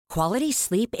Quality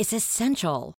sleep is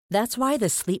essential. That's why the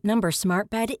Sleep Number Smart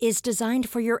Bed is designed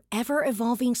for your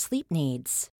ever-evolving sleep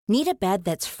needs. Need a bed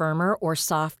that's firmer or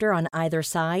softer on either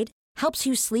side? Helps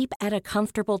you sleep at a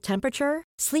comfortable temperature?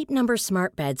 Sleep Number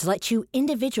Smart Beds let you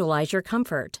individualize your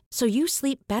comfort, so you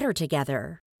sleep better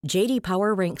together. J.D.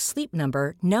 Power ranks Sleep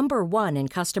Number number 1 in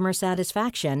customer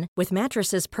satisfaction with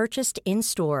mattresses purchased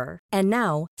in-store. And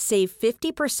now, save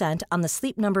 50% on the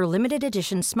Sleep Number Limited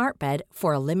Edition Smart Bed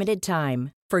for a limited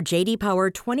time. For J.D. Power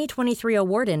 2023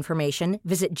 award information,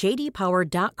 visit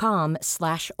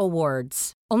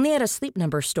jdpower.com/awards. Only at a Sleep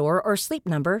Number store or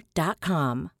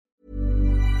sleepnumber.com.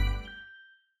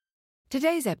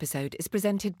 Today's episode is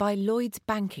presented by Lloyds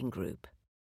Banking Group.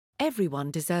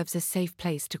 Everyone deserves a safe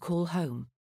place to call home.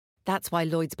 That's why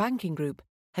Lloyds Banking Group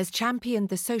has championed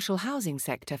the social housing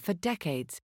sector for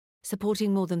decades,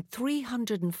 supporting more than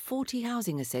 340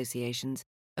 housing associations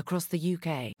across the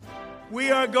UK. We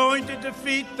are going to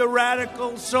defeat the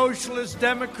radical socialist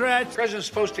Democrats. The president's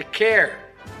supposed to care,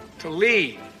 to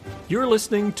lead. You're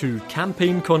listening to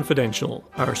Campaign Confidential,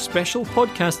 our special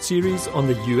podcast series on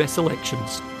the US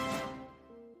elections.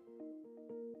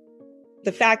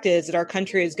 The fact is that our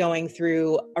country is going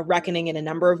through a reckoning in a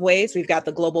number of ways. We've got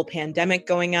the global pandemic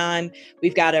going on.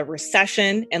 We've got a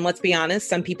recession. And let's be honest,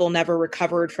 some people never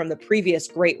recovered from the previous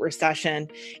Great Recession.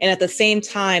 And at the same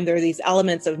time, there are these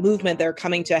elements of movement that are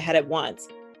coming to a head at once.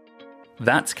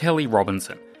 That's Kelly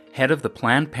Robinson, head of the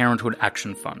Planned Parenthood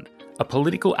Action Fund, a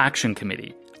political action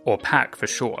committee, or PAC for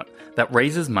short, that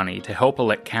raises money to help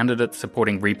elect candidates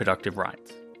supporting reproductive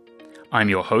rights. I'm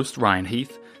your host, Ryan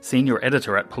Heath, senior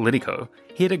editor at Politico,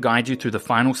 here to guide you through the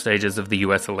final stages of the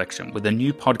US election with a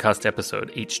new podcast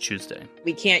episode each Tuesday.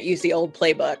 We can't use the old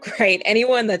playbook, right?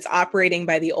 Anyone that's operating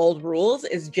by the old rules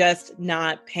is just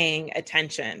not paying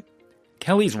attention.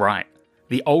 Kelly's right.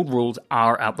 The old rules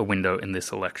are out the window in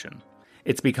this election.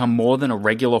 It's become more than a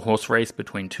regular horse race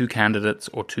between two candidates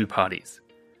or two parties.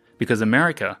 Because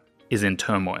America is in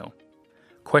turmoil,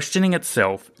 questioning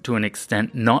itself to an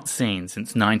extent not seen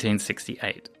since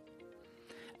 1968.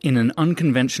 In an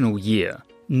unconventional year,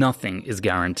 nothing is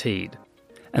guaranteed.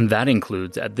 And that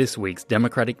includes at this week's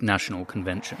Democratic National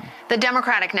Convention. The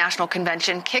Democratic National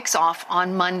Convention kicks off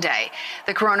on Monday.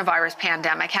 The coronavirus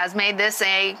pandemic has made this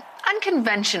an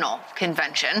unconventional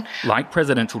convention. Like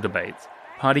presidential debates,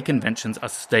 party conventions are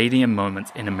stadium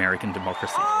moments in American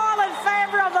democracy. All in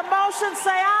favor of the motion,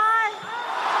 say aye.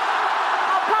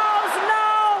 Opposed,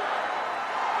 no.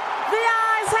 The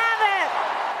ayes have it.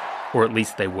 Or at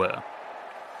least they were.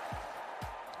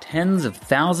 Tens of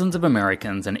thousands of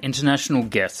Americans and international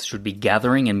guests should be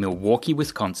gathering in Milwaukee,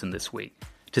 Wisconsin this week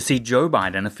to see Joe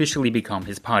Biden officially become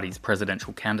his party's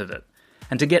presidential candidate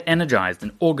and to get energized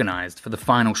and organized for the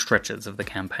final stretches of the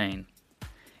campaign.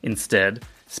 Instead,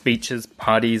 speeches,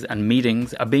 parties, and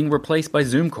meetings are being replaced by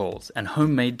Zoom calls and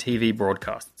homemade TV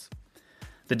broadcasts.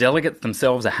 The delegates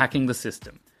themselves are hacking the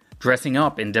system, dressing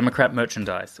up in Democrat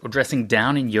merchandise or dressing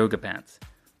down in yoga pants,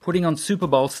 putting on Super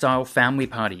Bowl-style family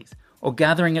parties, or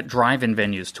gathering at drive-in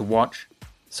venues to watch,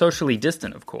 socially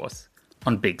distant of course,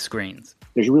 on big screens.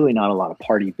 There's really not a lot of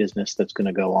party business that's going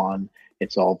to go on.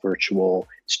 It's all virtual.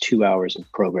 It's 2 hours of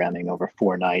programming over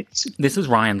 4 nights. This is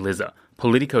Ryan Lizza,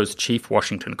 Politico's chief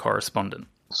Washington correspondent.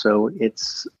 So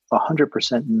it's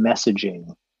 100%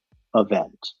 messaging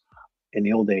event. In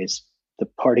the old days, the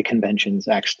party conventions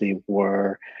actually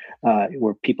were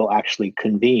where people actually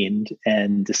convened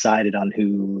and decided on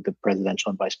who the presidential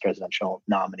and vice presidential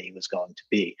nominee was going to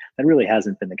be. That really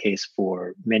hasn't been the case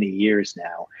for many years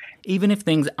now. Even if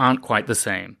things aren't quite the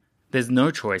same, there's no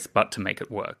choice but to make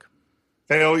it work.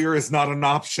 Failure is not an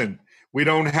option. We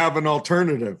don't have an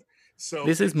alternative. So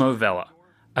this is Mo Vela,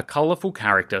 a colorful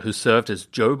character who served as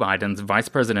Joe Biden's vice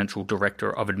presidential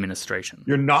director of administration.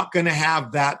 You're not going to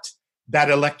have that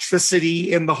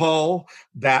electricity in the hall,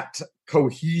 that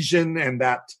cohesion and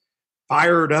that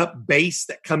fired up base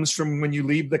that comes from when you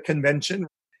leave the convention.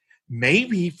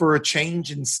 Maybe for a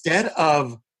change, instead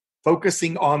of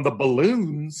focusing on the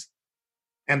balloons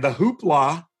and the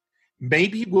hoopla,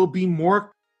 maybe we'll be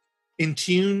more in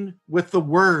tune with the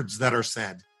words that are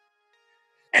said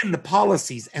and the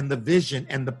policies and the vision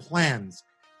and the plans.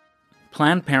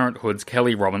 Planned Parenthood's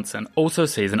Kelly Robinson also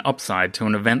sees an upside to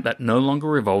an event that no longer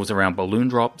revolves around balloon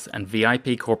drops and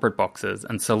VIP corporate boxes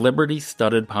and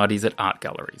celebrity-studded parties at art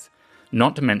galleries,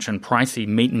 not to mention pricey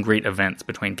meet-and-greet events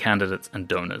between candidates and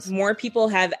donors. More people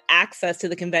have access to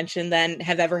the convention than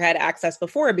have ever had access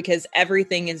before because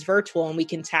everything is virtual and we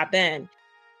can tap in.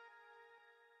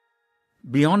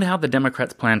 Beyond how the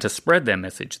Democrats plan to spread their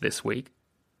message this week,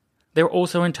 they're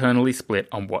also internally split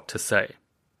on what to say.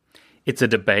 It's a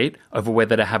debate over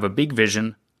whether to have a big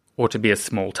vision or to be a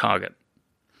small target.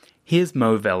 Here's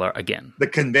Mo Vella again. The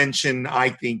convention, I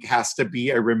think, has to be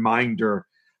a reminder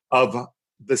of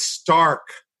the stark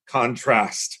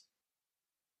contrast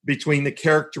between the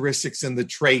characteristics and the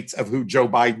traits of who Joe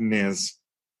Biden is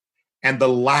and the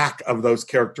lack of those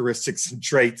characteristics and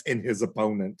traits in his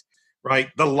opponent, right?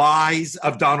 The lies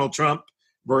of Donald Trump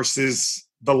versus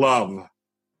the love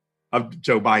of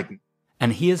Joe Biden.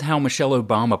 And here's how Michelle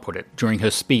Obama put it during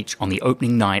her speech on the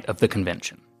opening night of the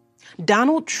convention.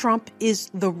 Donald Trump is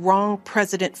the wrong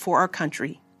president for our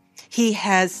country. He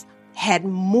has had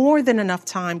more than enough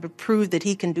time to prove that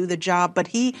he can do the job, but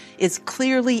he is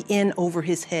clearly in over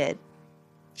his head.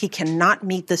 He cannot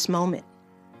meet this moment.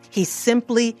 He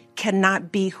simply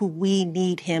cannot be who we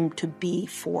need him to be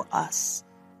for us.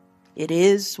 It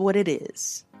is what it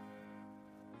is.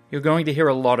 You're going to hear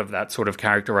a lot of that sort of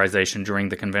characterization during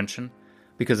the convention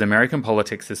because American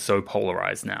politics is so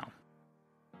polarized now.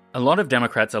 A lot of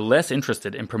Democrats are less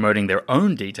interested in promoting their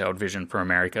own detailed vision for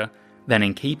America than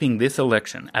in keeping this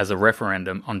election as a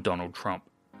referendum on Donald Trump.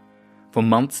 For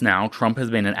months now, Trump has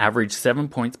been an average 7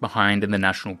 points behind in the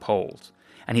national polls,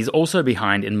 and he's also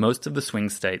behind in most of the swing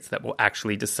states that will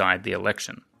actually decide the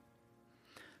election.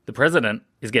 The president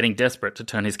is getting desperate to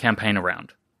turn his campaign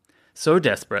around. So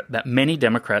desperate that many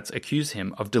Democrats accuse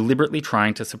him of deliberately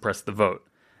trying to suppress the vote,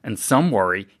 and some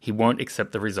worry he won't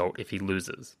accept the result if he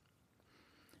loses.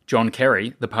 John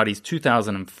Kerry, the party's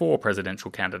 2004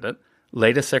 presidential candidate,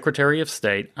 later Secretary of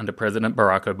State under President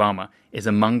Barack Obama, is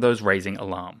among those raising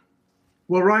alarm.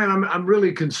 Well, Ryan, I'm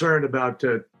really concerned about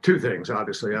two things,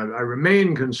 obviously. I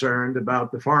remain concerned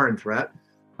about the foreign threat,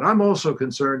 but I'm also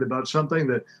concerned about something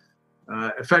that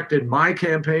affected my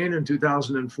campaign in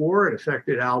 2004. It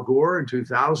affected Al Gore in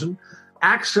 2000.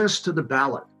 Access to the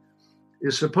ballot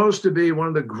is supposed to be one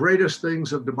of the greatest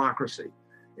things of democracy.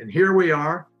 And here we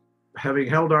are, having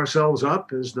held ourselves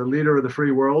up as the leader of the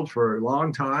free world for a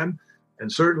long time,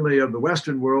 and certainly of the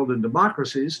Western world and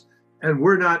democracies, and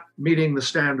we're not meeting the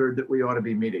standard that we ought to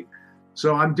be meeting.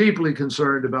 So I'm deeply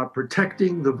concerned about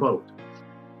protecting the vote.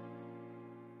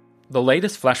 The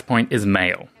latest flashpoint is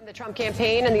mail. The Trump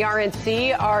campaign and the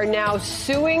RNC are now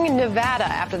suing Nevada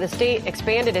after the state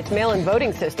expanded its mail-in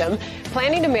voting system,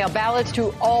 planning to mail ballots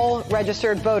to all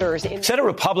registered voters. Senate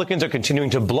Republicans are continuing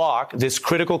to block this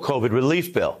critical COVID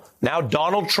relief bill. Now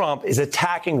Donald Trump is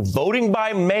attacking voting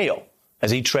by mail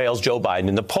as he trails Joe Biden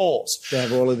in the polls. To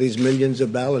have all of these millions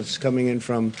of ballots coming in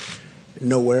from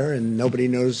nowhere and nobody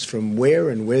knows from where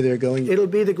and where they're going. It'll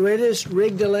be the greatest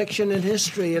rigged election in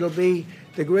history. It'll be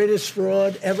the greatest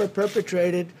fraud ever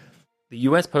perpetrated. The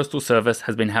US Postal Service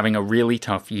has been having a really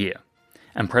tough year,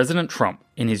 and President Trump,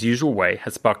 in his usual way,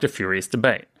 has sparked a furious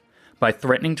debate by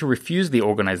threatening to refuse the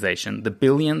organization the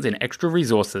billions in extra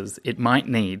resources it might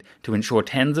need to ensure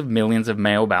tens of millions of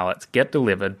mail ballots get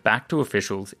delivered back to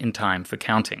officials in time for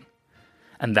counting.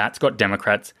 And that's got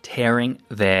Democrats tearing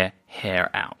their hair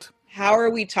out. How are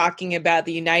we talking about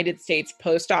the United States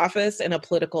Post Office in a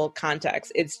political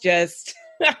context? It's just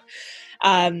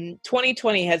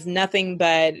 2020 has nothing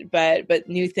but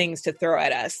new things to throw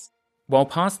at us. While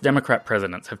past Democrat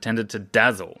presidents have tended to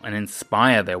dazzle and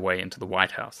inspire their way into the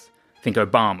White House, think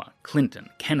Obama, Clinton,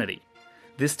 Kennedy,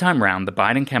 this time round the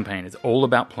Biden campaign is all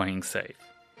about playing safe.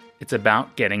 It's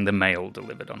about getting the mail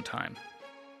delivered on time.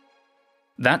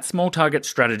 That small target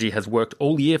strategy has worked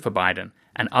all year for Biden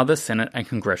and other Senate and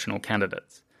congressional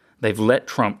candidates. They've let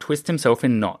Trump twist himself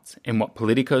in knots in what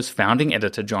Politico's founding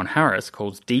editor John Harris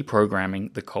calls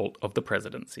deprogramming the cult of the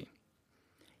presidency.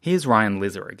 Here's Ryan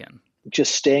Lizzer again.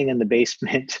 Just staying in the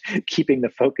basement, keeping the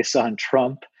focus on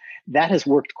Trump, that has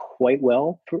worked quite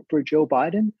well for Joe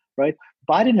Biden, right?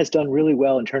 Biden has done really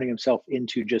well in turning himself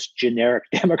into just generic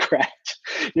Democrat.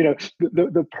 You know,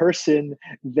 the person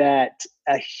that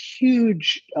a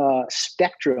huge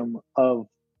spectrum of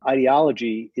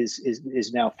ideology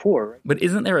is now for. But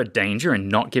isn't there a danger in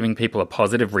not giving people a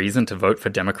positive reason to vote for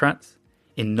Democrats?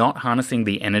 In not harnessing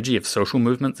the energy of social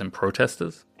movements and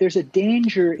protesters? There's a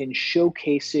danger in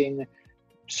showcasing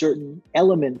certain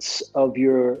elements of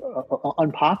your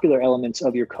unpopular elements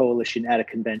of your coalition at a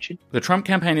convention. The Trump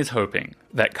campaign is hoping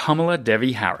that Kamala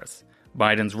Devi Harris,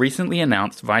 Biden's recently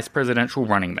announced vice presidential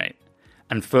running mate,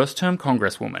 and first-term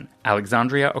Congresswoman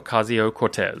Alexandria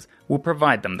Ocasio-Cortez will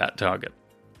provide them that target.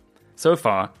 So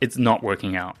far, it's not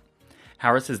working out.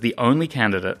 Harris is the only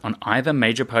candidate on either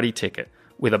major party ticket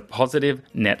with a positive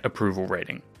net approval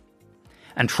rating.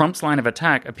 And Trump's line of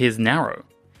attack appears narrow.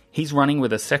 He's running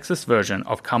with a sexist version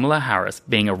of Kamala Harris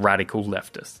being a radical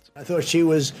leftist. I thought she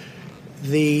was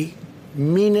the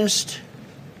meanest,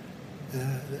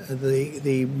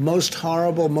 the most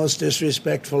horrible, most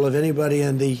disrespectful of anybody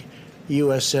in the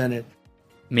U.S. Senate.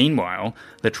 Meanwhile,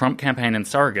 the Trump campaign and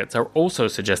surrogates are also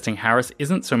suggesting Harris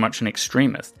isn't so much an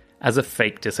extremist as a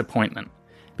fake disappointment,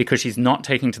 because she's not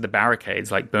taking to the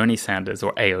barricades like Bernie Sanders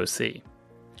or AOC.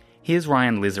 Here's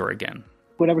Ryan Lizzer again.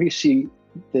 Whenever you see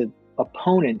the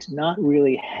opponent not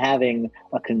really having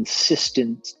a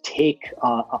consistent take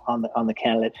on the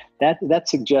candidate, that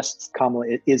suggests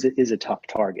Kamala is a tough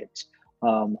target.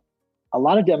 A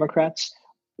lot of Democrats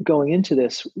going into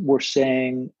this were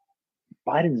saying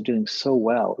Biden's doing so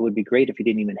well, it would be great if he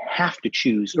didn't even have to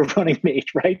choose a running mate,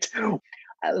 right?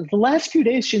 The last few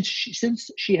days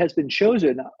since she has been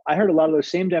chosen, I heard a lot of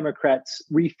those same Democrats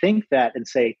rethink that and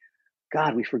say,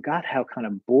 God, we forgot how kind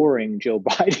of boring Joe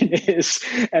Biden is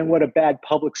and what a bad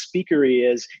public speaker he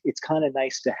is. It's kind of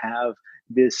nice to have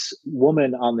this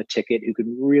woman on the ticket who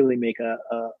can really make a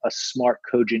smart,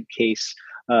 cogent case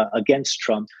against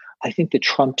Trump. I think the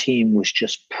Trump team was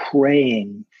just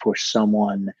praying for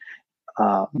someone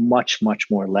much,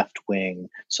 much more left-wing,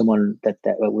 someone that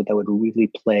would really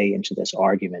play into this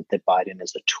argument that Biden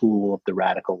is a tool of the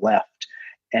radical left.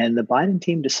 And the Biden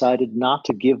team decided not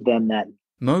to give them that.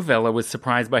 Mo Vella was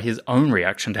surprised by his own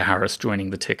reaction to Harris joining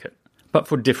the ticket, but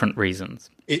for different reasons.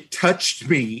 It touched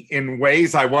me in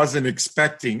ways I wasn't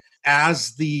expecting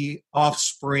as the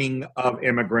offspring of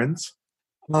immigrants.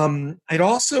 It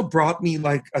also brought me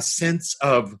like a sense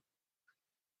of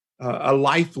a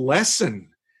life lesson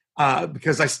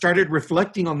because I started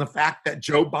reflecting on the fact that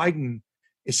Joe Biden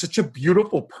is such a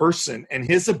beautiful person, and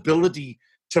his ability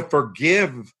to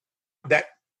forgive that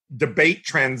debate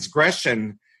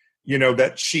transgression,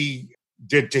 that she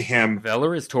did to him.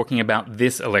 Vella is talking about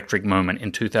this electric moment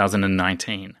in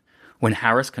 2019, when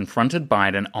Harris confronted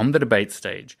Biden on the debate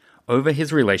stage over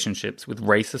his relationships with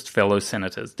racist fellow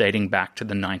senators dating back to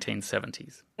the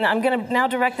 1970s. I'm going to now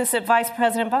direct this at Vice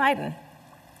President Biden.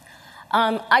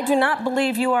 I do not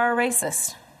believe you are a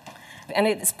racist. And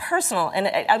it's personal, and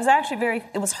I was actually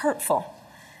it was hurtful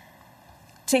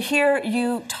to hear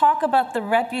you talk about the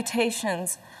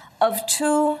reputations of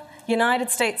two United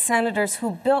States senators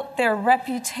who built their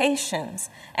reputations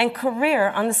and career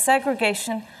on the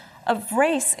segregation of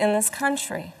race in this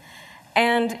country.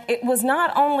 And it was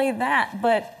not only that,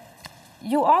 but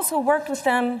you also worked with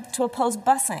them to oppose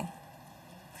busing.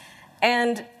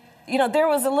 And, there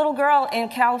was a little girl in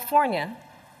California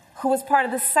who was part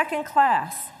of the second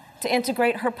class to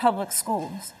integrate her public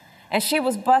schools. And she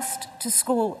was bused to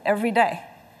school every day.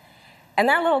 And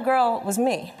that little girl was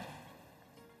me.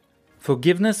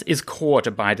 Forgiveness is core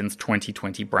to Biden's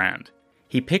 2020 brand.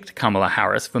 He picked Kamala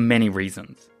Harris for many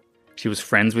reasons. She was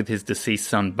friends with his deceased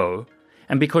son, Beau,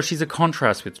 and because she's a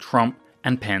contrast with Trump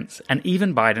and Pence and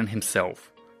even Biden himself.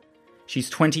 She's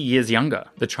 20 years younger,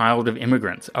 the child of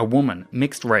immigrants, a woman,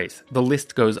 mixed race, the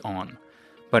list goes on.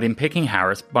 But in picking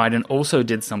Harris, Biden also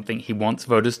did something he wants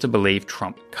voters to believe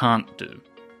Trump can't do.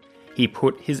 He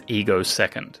put his ego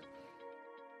second.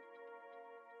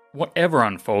 Whatever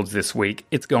unfolds this week,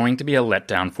 it's going to be a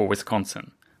letdown for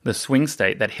Wisconsin, the swing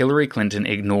state that Hillary Clinton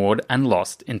ignored and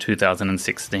lost in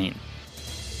 2016.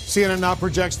 CNN now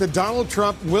projects that Donald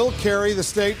Trump will carry the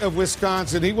state of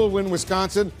Wisconsin. He will win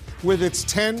Wisconsin with its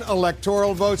 10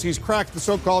 electoral votes. He's cracked the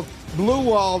so-called blue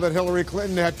wall that Hillary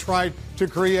Clinton had tried to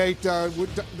create.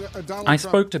 I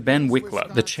spoke to Ben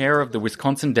Wickler, the chair of the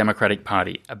Wisconsin Democratic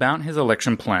Party, about his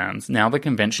election plans now the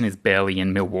convention is barely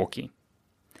in Milwaukee.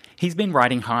 He's been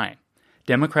riding high.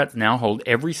 Democrats now hold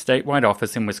every statewide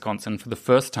office in Wisconsin for the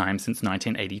first time since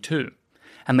 1982.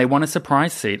 And they won a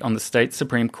surprise seat on the state's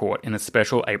Supreme Court in a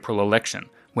special April election,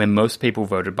 where most people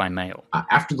voted by mail.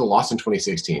 After the loss in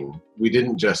 2016, we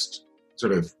didn't just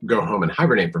sort of go home and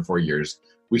hibernate for 4 years.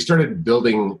 We started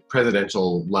building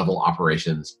presidential-level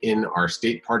operations in our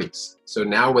state parties. So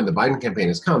now when the Biden campaign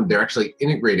has come, they're actually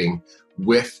integrating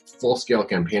with full-scale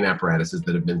campaign apparatuses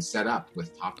that have been set up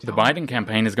with top talent. The Biden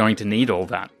campaign is going to need all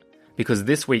that, because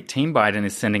this week Team Biden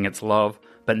is sending its love,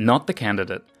 but not the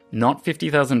candidate, not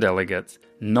 50,000 delegates,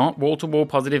 not wall-to-wall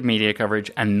positive media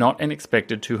coverage, and not an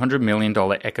expected $200 million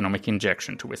economic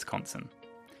injection to Wisconsin.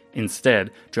 Instead,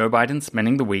 Joe Biden's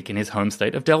spending the week in his home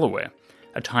state of Delaware,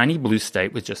 a tiny blue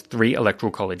state with just 3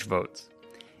 electoral college votes.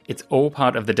 It's all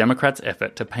part of the Democrats'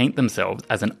 effort to paint themselves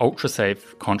as an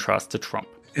ultra-safe contrast to Trump.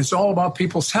 It's all about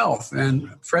people's health, and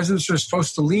presidents are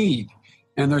supposed to lead,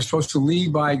 and they're supposed to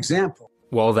lead by example.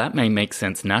 While that may make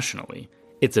sense nationally,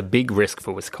 it's a big risk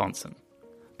for Wisconsin.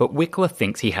 But Wickler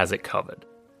thinks he has it covered,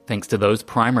 thanks to those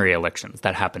primary elections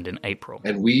that happened in April.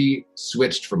 And we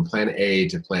switched from Plan A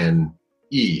to Plan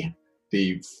E,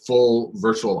 the full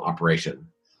virtual operation.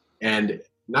 And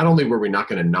not only were we not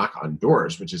going to knock on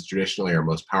doors, which is traditionally our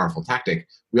most powerful tactic,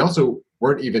 we also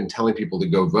weren't even telling people to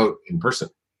go vote in person.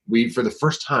 We, for the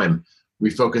first time, we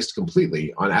focused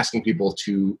completely on asking people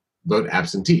to vote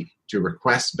absentee, to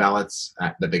request ballots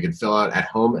that they could fill out at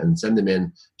home and send them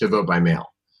in to vote by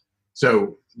mail.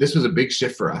 So this was a big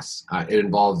shift for us. It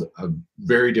involved a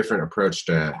very different approach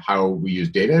to how we use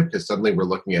data, because suddenly we're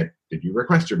looking at, did you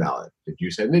request your ballot? Did you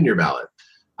send in your ballot?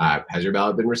 Has your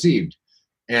ballot been received?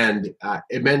 And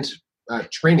it meant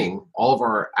training all of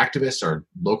our activists, our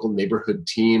local neighborhood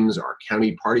teams, our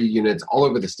county party units all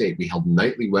over the state. We held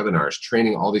nightly webinars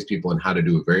training all these people in how to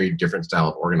do a very different style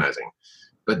of organizing.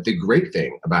 But the great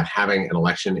thing about having an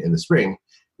election in the spring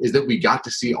is that we got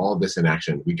to see all of this in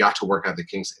action. We got to work out the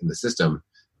kinks in the system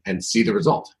and see the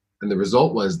result. And the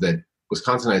result was that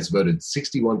Wisconsinites voted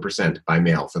 61% by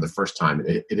mail for the first time.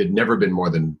 It had never been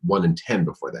more than 1 in 10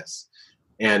 before this.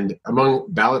 And among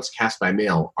ballots cast by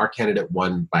mail, our candidate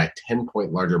won by a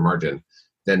 10-point larger margin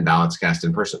than ballots cast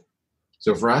in person.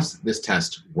 So for us, this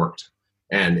test worked.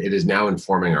 And it is now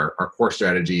informing our core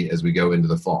strategy as we go into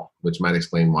the fall, which might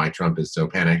explain why Trump is so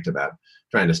panicked about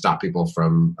trying to stop people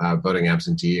from voting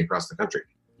absentee across the country.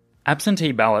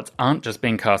 Absentee ballots aren't just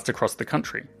being cast across the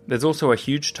country. There's also a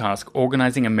huge task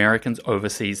organizing Americans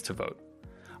overseas to vote.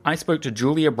 I spoke to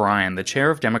Julia Bryan, the chair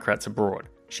of Democrats Abroad.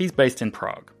 She's based in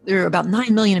Prague. There are about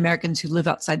 9 million Americans who live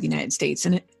outside the United States,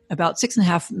 and about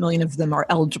 6.5 million of them are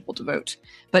eligible to vote.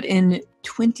 But in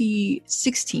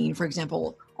 2016, for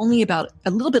example, only about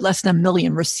a little bit less than 1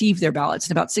 million received their ballots,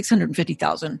 and about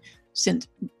 650,000 sent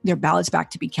their ballots back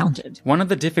to be counted. One of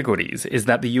the difficulties is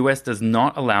that the US does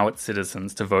not allow its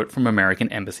citizens to vote from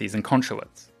American embassies and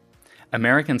consulates.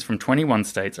 Americans from 21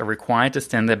 states are required to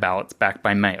send their ballots back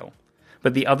by mail,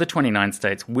 but the other 29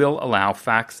 states will allow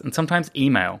fax and sometimes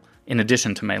email in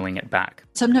addition to mailing it back.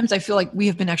 Sometimes I feel like we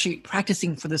have been actually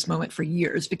practicing for this moment for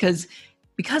years because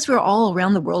we're all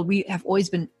around the world, we have always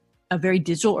been a very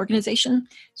digital organization.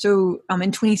 So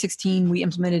in 2016, we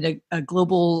implemented a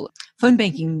global phone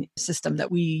banking system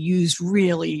that we use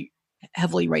really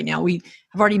heavily right now. We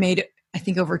have already made, I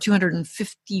think, over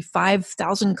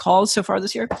 255,000 calls so far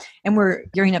this year, and we're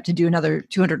gearing up to do another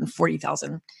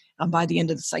 240,000 by the end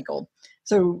of the cycle.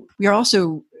 So we are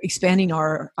also expanding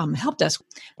our help desk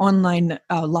online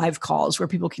live calls where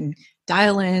people can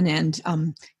dial in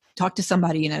and talk to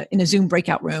somebody in a Zoom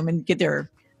breakout room and get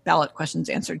their ballot questions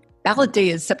answered. Ballot day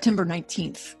is September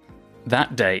 19th.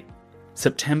 That date,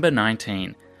 September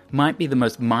 19, might be the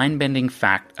most mind-bending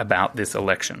fact about this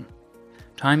election.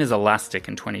 Time is elastic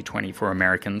in 2020 for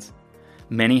Americans.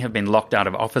 Many have been locked out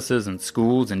of offices and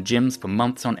schools and gyms for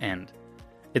months on end.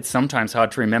 It's sometimes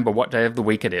hard to remember what day of the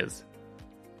week it is.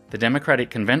 The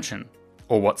Democratic Convention,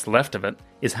 or what's left of it,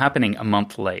 is happening a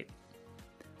month late.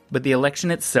 But the election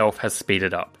itself has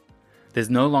speeded up. There's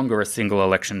no longer a single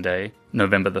election day,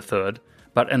 November the 3rd,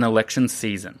 but an election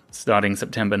season, starting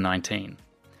September 19.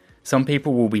 Some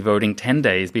people will be voting 10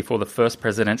 days before the first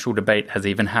presidential debate has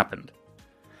even happened.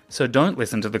 So don't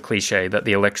listen to the cliche that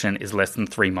the election is less than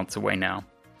 3 months away now.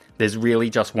 There's really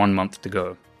just 1 month to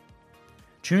go.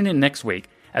 Tune in next week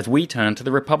as we turn to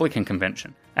the Republican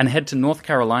convention and head to North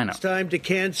Carolina. It's time to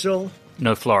cancel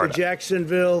Florida. The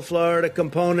Jacksonville, Florida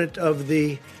component of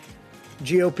the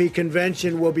GOP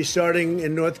convention will be starting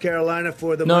in North Carolina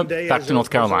for the Monday. Back to North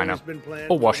Carolina,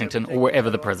 or Washington, or wherever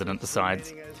the president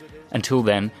decides. Until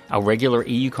then, our regular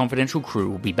EU Confidential crew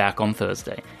will be back on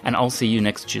Thursday, and I'll see you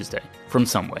next Tuesday, from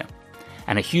somewhere.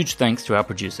 And a huge thanks to our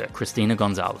producer, Christina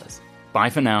Gonzalez.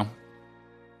 Bye for now.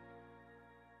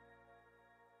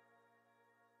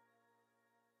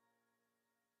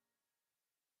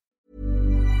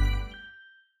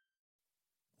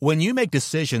 When you make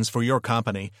decisions for your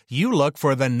company, you look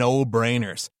for the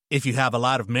no-brainers. If you have a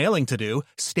lot of mailing to do,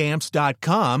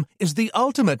 Stamps.com is the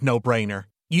ultimate no-brainer.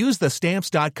 Use the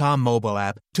Stamps.com mobile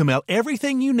app to mail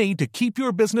everything you need to keep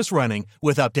your business running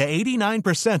with up to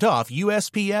 89% off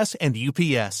USPS and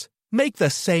UPS. Make the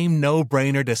same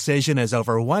no-brainer decision as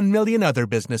over 1 million other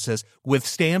businesses with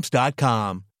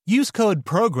Stamps.com. Use code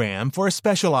PROGRAM for a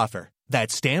special offer.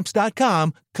 That's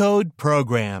Stamps.com, code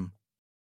PROGRAM.